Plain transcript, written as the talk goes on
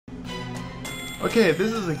Okay,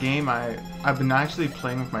 this is a game I've been actually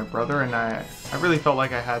playing with my brother, and I really felt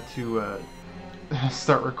like I had to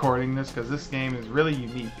start recording this because this game is really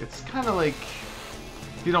unique. It's kind of like,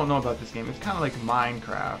 if you don't know about this game, it's kind of like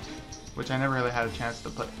Minecraft, which I never really had a chance to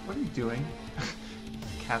play. What are you doing?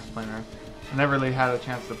 Cat's playing around. I never really had a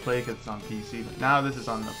chance to play because it's on PC, but now this is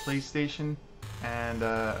on the PlayStation, and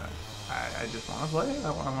I just want to play it. I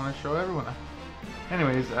want to show everyone.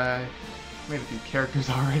 Anyways, I made a few characters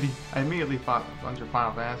already. I immediately fought a bunch of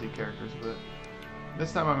Final Fantasy characters, but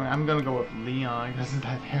this time I'm gonna go with Leon because of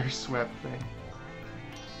that hair swept thing.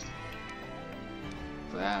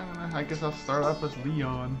 So yeah, I guess I'll start off as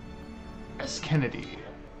Leon. S. Kennedy.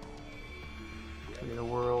 Create a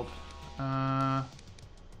world.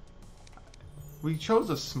 We chose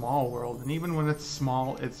a small world, and even when it's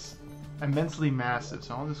small, it's immensely massive.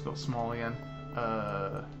 So I'll just go small again.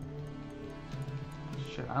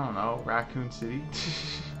 Shit, I don't know. Raccoon City?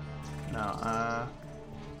 No,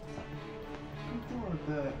 something like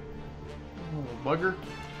that. Little bugger.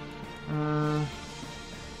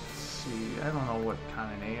 Let's see. I don't know what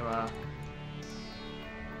kind of name.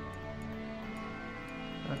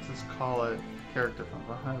 Let's just call it character from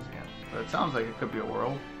behind again. But it sounds like it could be a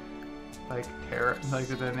world. Like Terra, like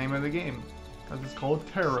the name of the game. Because it's called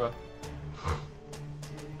Terra.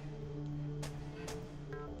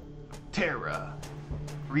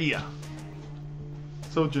 Terra-Ria.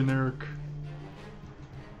 So generic.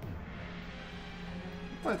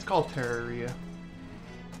 Well, it's called Terraria.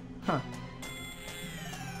 Huh.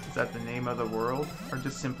 Is that the name of the world? Or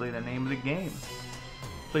just simply the name of the game?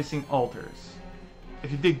 Placing altars.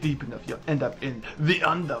 If you dig deep enough, you'll end up in the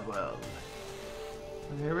underworld.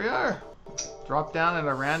 And here we are. Drop down in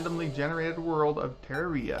a randomly generated world of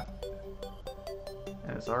Terraria.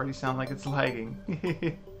 And it's already sounding like it's lagging.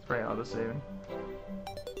 It's probably auto-saving.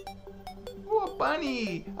 Oh, a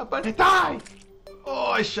bunny! A bunny! Die!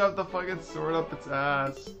 Oh, I shoved the fucking sword up its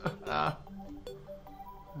ass.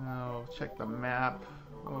 Oh, check the map.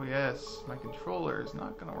 Oh yes, my controller is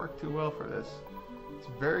not gonna work too well for this. It's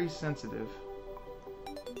very sensitive.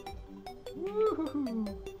 Woohoo!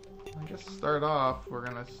 I guess to start off, we're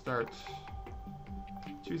gonna start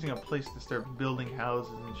choosing a place to start building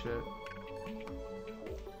houses and shit.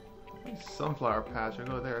 Sunflower patch, I'll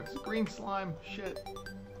go there. It's green slime. Shit.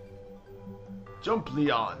 Jump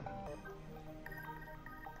Leon.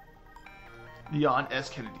 Leon S.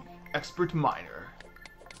 Kennedy, expert miner.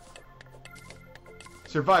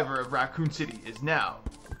 Survivor of Raccoon City is now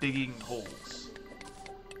digging holes.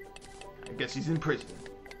 I guess he's in prison.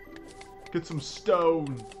 Get some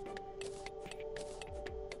stone.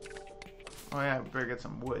 Oh yeah, we better get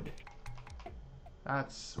some wood.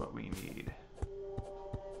 That's what we need.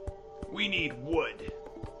 We need wood.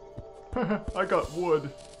 I got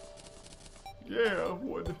wood. Yeah,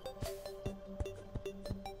 wood.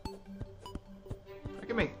 I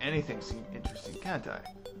can make anything seem interesting, can't I?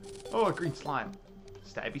 Oh, a green slime.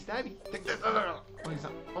 Stabby, stabby. Oh, he's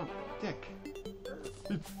not. Oh, dick.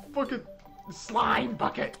 It's fucking slime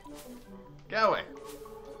bucket. Get away.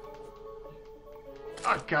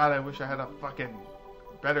 Oh god, I wish I had a fucking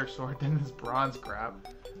better sword than this bronze crap.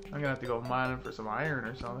 I'm gonna have to go mining for some iron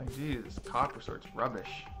or something. Jeez, this copper sword's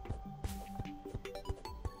rubbish.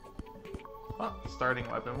 Huh, starting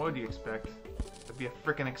weapon. What would you expect? To be a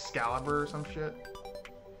freaking Excalibur or some shit?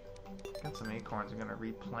 Got some acorns I'm gonna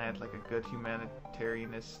replant like a good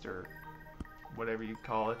humanitarianist or whatever you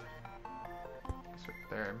call it. It's right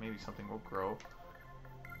there. Maybe something will grow.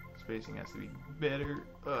 Spacing has to be better.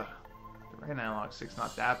 Ugh. The right analog stick's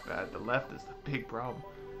not that bad. The left is the big problem.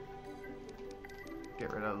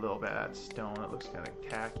 Get rid of a little bit of that stone. It looks kind of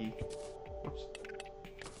tacky. Whoops.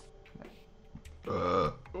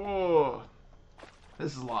 Oh,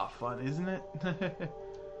 this is a lot of fun, isn't it?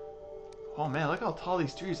 Oh man, look how tall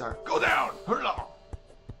these trees are. Go down!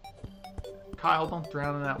 Kyle, don't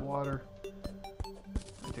drown in that water.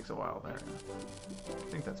 It takes a while there. I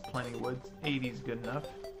think that's plenty of wood. 80 is good enough.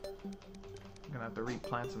 I'm gonna have to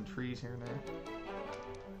replant some trees here and there.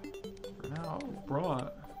 For now, oh,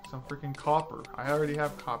 brought some freaking copper. I already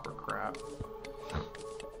have copper crap.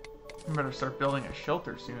 I better start building a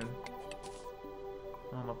shelter soon.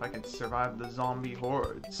 I don't know if I can survive the zombie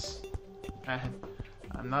hordes. And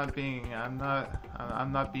I'm not being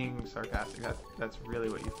sarcastic. That's really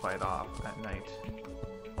what you fight off at night.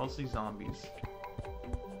 Mostly zombies.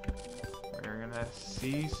 We're gonna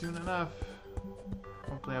see soon enough.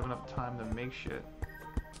 Hopefully I have enough time to make shit.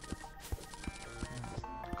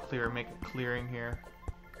 Make a clearing here.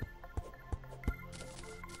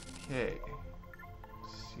 Okay.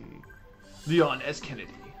 Let's see. Leon S.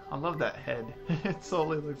 Kennedy. I love that head. It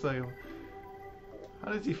totally looks like him.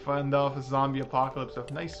 How does he fend off a zombie apocalypse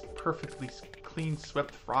with nice, perfectly clean,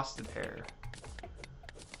 swept, frosted hair?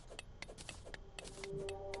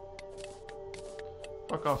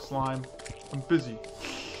 Fuck off, slime. I'm busy.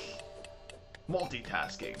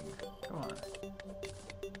 Multitasking. Come on.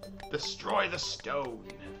 Destroy the stone.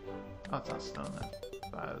 Oh, it's not stone then.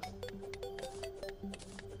 That is.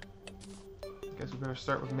 Guess we better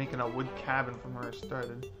start with making a wood cabin from where I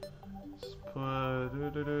started. Let's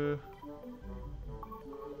put...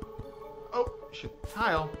 Oh, shit.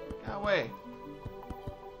 Kyle. Get away.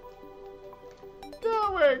 Get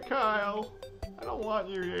away, Kyle. I don't want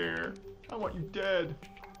you here. I want you dead.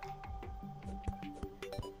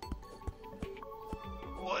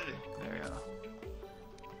 Wood. There you go.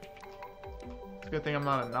 It's a good thing I'm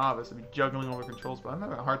not a novice. I'd be juggling over controls, but I'm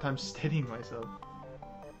having a hard time steadying myself.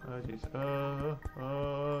 Oh, jeez.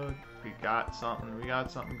 We got something. We got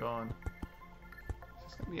something going.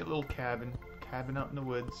 It's gonna be a little cabin. Cabin out in the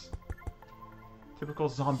woods. Typical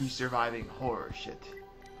zombie surviving horror shit.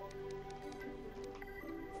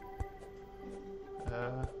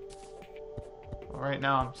 Well, right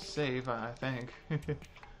now I'm safe, I think.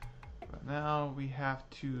 But now we have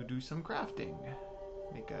to do some crafting.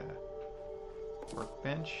 Make a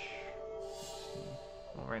workbench.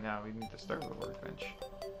 Well, right now we need to start with a workbench.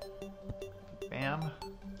 Bam.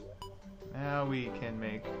 Now we can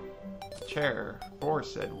make a chair for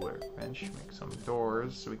said workbench. Make some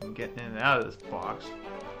doors so we can get in and out of this box.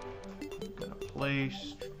 I'm gonna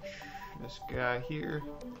place this guy here.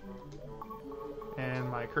 And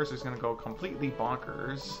my cursor's gonna go completely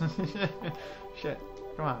bonkers. Shit.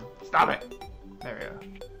 Come on. Stop it! There we go.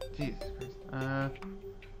 Jesus Christ.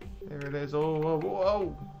 There it is. Oh, whoa,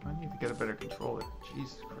 whoa! I need to get a better controller.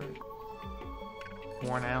 Jesus Christ.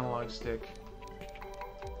 Worn analog stick.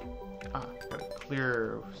 Ah, gotta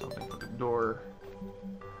clear something for the door.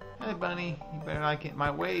 Hey, bunny. You better not get in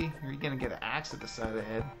my way, or you're gonna get an axe at the side of the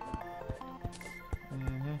head.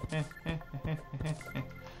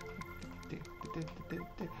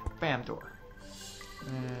 Bam, door.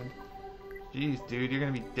 And jeez, dude, you're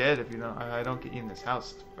gonna be dead if you don't. I don't get you in this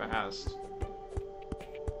house fast.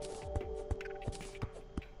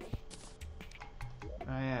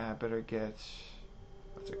 Oh yeah, I better get.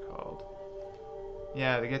 What's it called?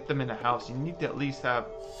 Yeah, to get them in the house, you need to at least have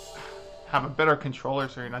a better controller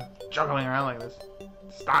so you're not juggling around like this.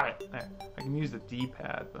 Stop it! There. I can use the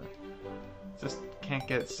D-pad, but just can't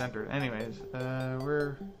get it centered. Anyways, I'm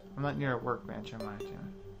not near a workbench, am I?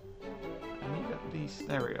 I need at least,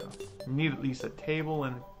 there we go. I need at least a table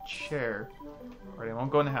and a chair, or they won't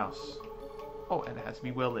go in the house. Oh, and it has to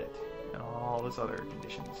be well lit, and all this other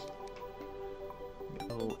conditions. Get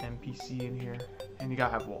a little NPC in here, and you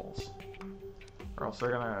gotta have walls. Or else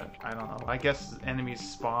they're gonna, I don't know, I guess enemies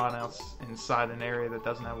spawn out inside an area that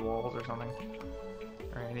doesn't have walls or something.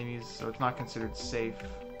 Or enemies, so it's not considered safe.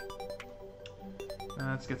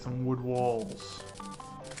 Let's get some wood walls.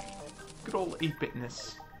 Good old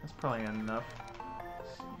 8-bitness. That's probably enough.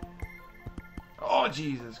 Oh,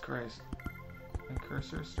 Jesus Christ. And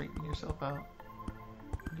cursor, straighten yourself out.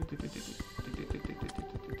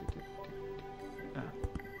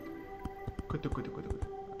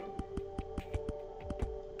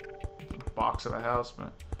 Box of a house,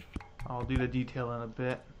 but I'll do the detail in a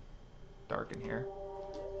bit. Dark in here.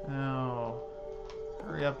 Now,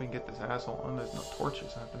 hurry up and get this asshole. Oh, there's no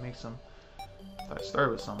torches. I have to make some. I thought I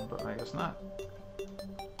started with some, but I guess not.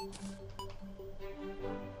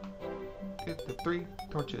 Get the 3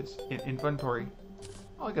 torches in inventory.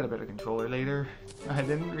 I'll get a better controller later. I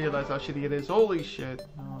didn't realize how shitty it is. Holy shit.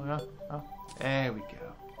 Oh, there we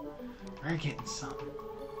go. We're getting something.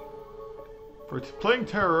 For playing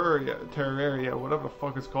Terraria, whatever the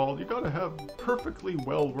fuck it's called, you gotta have perfectly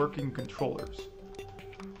well-working controllers.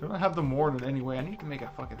 Don't I have them worn in any way? I need to make a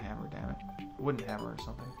fucking hammer, damn it. A wooden hammer or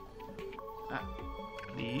something. Ah,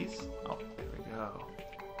 please? Oh, there we go.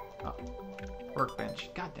 Oh,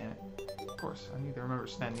 workbench. God damn it. Of course, I need to remember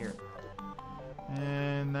to stand near it.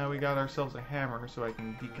 And now we got ourselves a hammer so I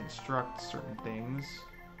can deconstruct certain things.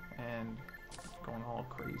 And going all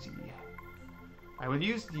crazy. I would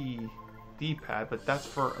use the D-pad, but that's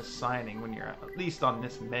for assigning when you're at least on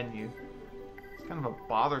this menu. It's kind of a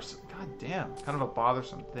bothersome, god damn, kind of a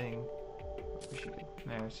bothersome thing.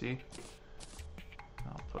 There, see?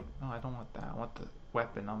 I'll put, no, I don't want that. I want the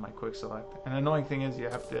weapon on my quick select. And the annoying thing is you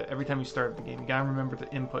have to, every time you start the game, you gotta remember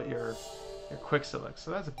to input your quick select. So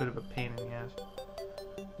that's a bit of a pain in the ass.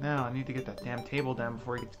 Now I need to get that damn table down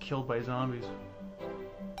before he gets killed by zombies.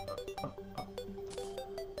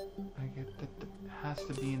 I get that has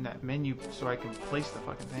to be in that menu so I can place the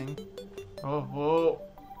fucking thing. Oh, whoa.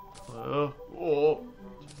 Oh,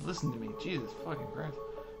 listen to me, Jesus fucking Christ.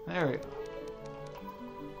 There we go.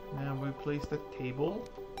 Now we place the table.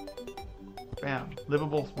 Bam,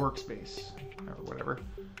 livable workspace, or whatever.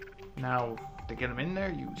 Now, to get him in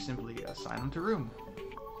there, you simply assign him to room.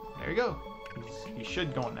 There you go. He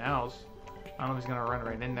should go in the house. I don't know if he's gonna run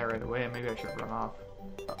right in there right away, and maybe I should run off.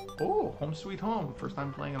 Oh, home sweet home. First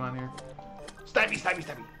time playing him on here. Stabby, stabby,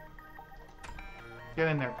 stabby. Get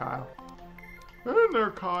in there, Kyle. Get in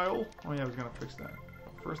there, Kyle. Oh yeah, I was gonna fix that.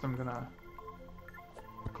 First I'm gonna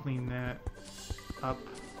clean that up.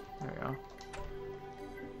 There you go.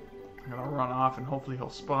 I'm gonna run off and hopefully he'll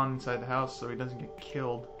spawn inside the house so he doesn't get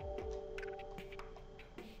killed.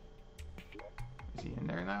 Is he in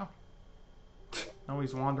there now? No,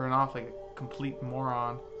 he's wandering off like a complete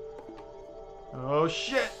moron. Oh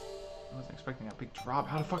shit! I wasn't expecting a big drop.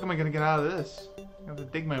 How the fuck am I gonna get out of this? I have to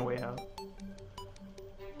dig my way out.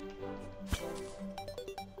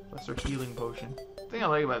 Lesser healing potion. The thing I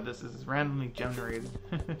like about this is it's randomly generated.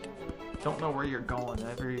 Don't know where you're going.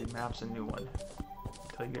 Every map's a new one.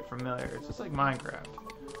 Until you get familiar. It's just like Minecraft.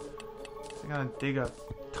 So I gotta dig a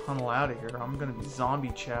tunnel out of here. I'm gonna be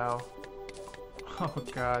zombie chow. Oh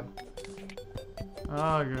god.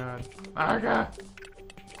 Oh god. Oh god!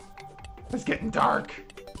 It's getting dark!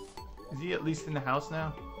 Is he at least in the house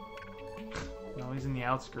now? No, he's in the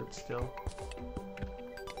outskirts still.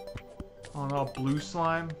 Oh no, blue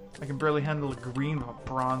slime? I can barely handle a green with a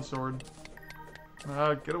bronze sword.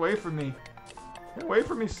 Get away from me. Get away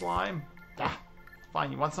from me, slime. Ah,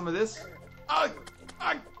 fine, you want some of this?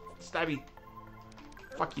 Stabby.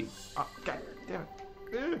 Fuck you. Oh, god damn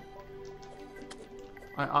it.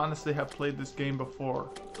 I honestly have played this game before.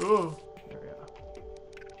 Oh, there we go.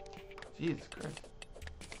 Jesus Christ.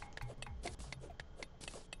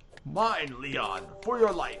 Mine, Leon, for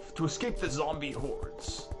your life, to escape the zombie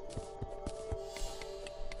hordes.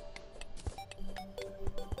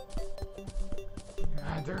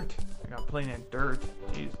 Dirt. I got plain and dirt.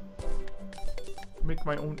 Jeez. Make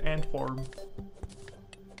my own ant farm.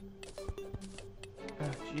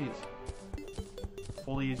 Jeez.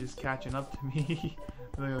 Foliage is catching up to me.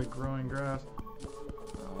 They're like growing grass.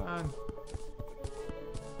 Come on.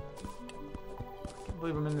 I can't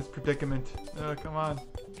believe I'm in this predicament. Come on.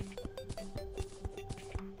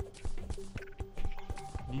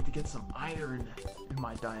 I need to get some iron in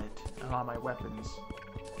my diet and on my weapons.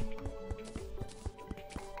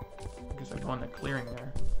 I go in the clearing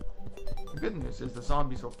there. The good news is the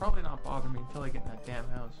zombies will probably not bother me until I get in that damn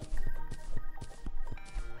house.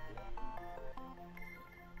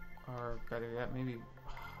 Or better yet, maybe...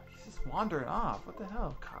 he's just wandering off. What the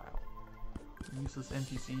hell, Kyle? Useless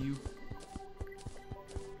NPC, you.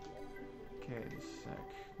 Okay, just a sec.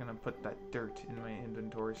 Gonna put that dirt in my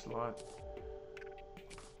inventory slot.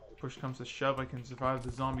 Push comes to shove, I can survive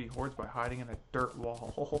the zombie hordes by hiding in a dirt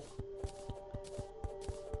wall.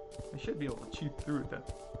 I should be able to cheat through it.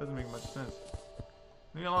 That doesn't make much sense.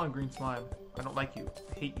 Leave me alone, green slime. I don't like you.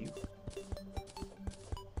 I hate you.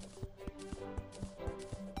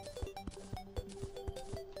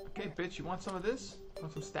 Okay, bitch, you want some of this?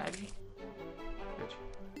 Want some staggy? Bitch.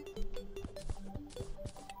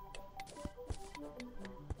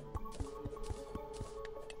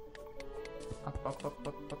 Up, up, up,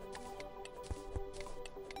 up, up.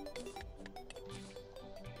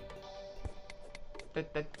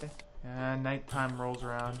 Nighttime rolls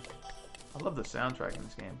around. I love the soundtrack in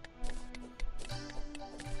this game.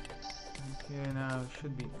 Okay, now it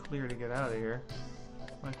should be clear to get out of here.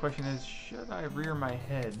 My question is, should I rear my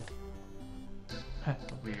head?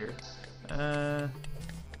 Rear. There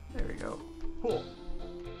we go. Cool.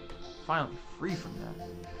 Finally free from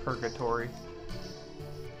that purgatory.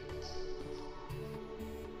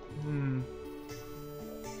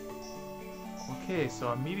 Okay,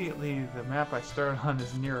 so immediately the map I start on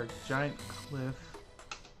is near a giant cliff.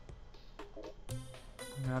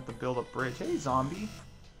 I'm gonna have to build a bridge. Hey, zombie!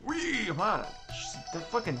 Whee! Wow, that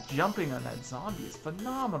fucking jumping on that zombie is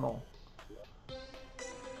phenomenal.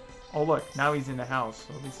 Oh look, now he's in the house,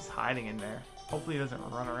 so at least he's hiding in there. Hopefully he doesn't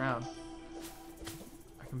run around.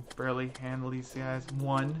 I can barely handle these guys.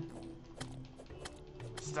 One.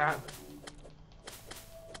 Stop.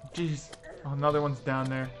 Jeez. Oh, another one's down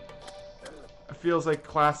there. It feels like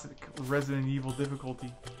classic Resident Evil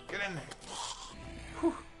difficulty. Get in there.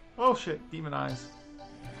 Whew. Oh shit, demon eyes.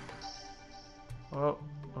 Oh.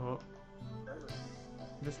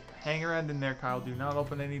 Just hang around in there, Kyle. Do not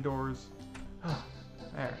open any doors.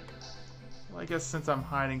 There. Well, I guess since I'm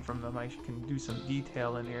hiding from them, I can do some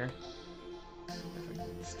detail in here. If I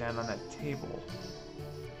can stand on that table.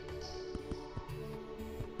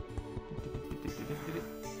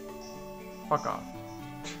 Fuck off.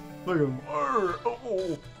 Look at him.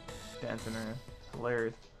 Oh. Dancing around.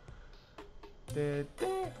 Hilarious. Da,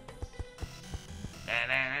 da.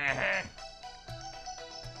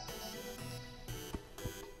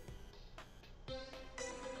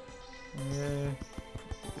 Yeah.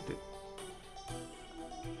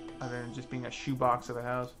 Other than just being a shoebox of a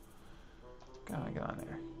house. Gotta get on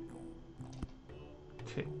there.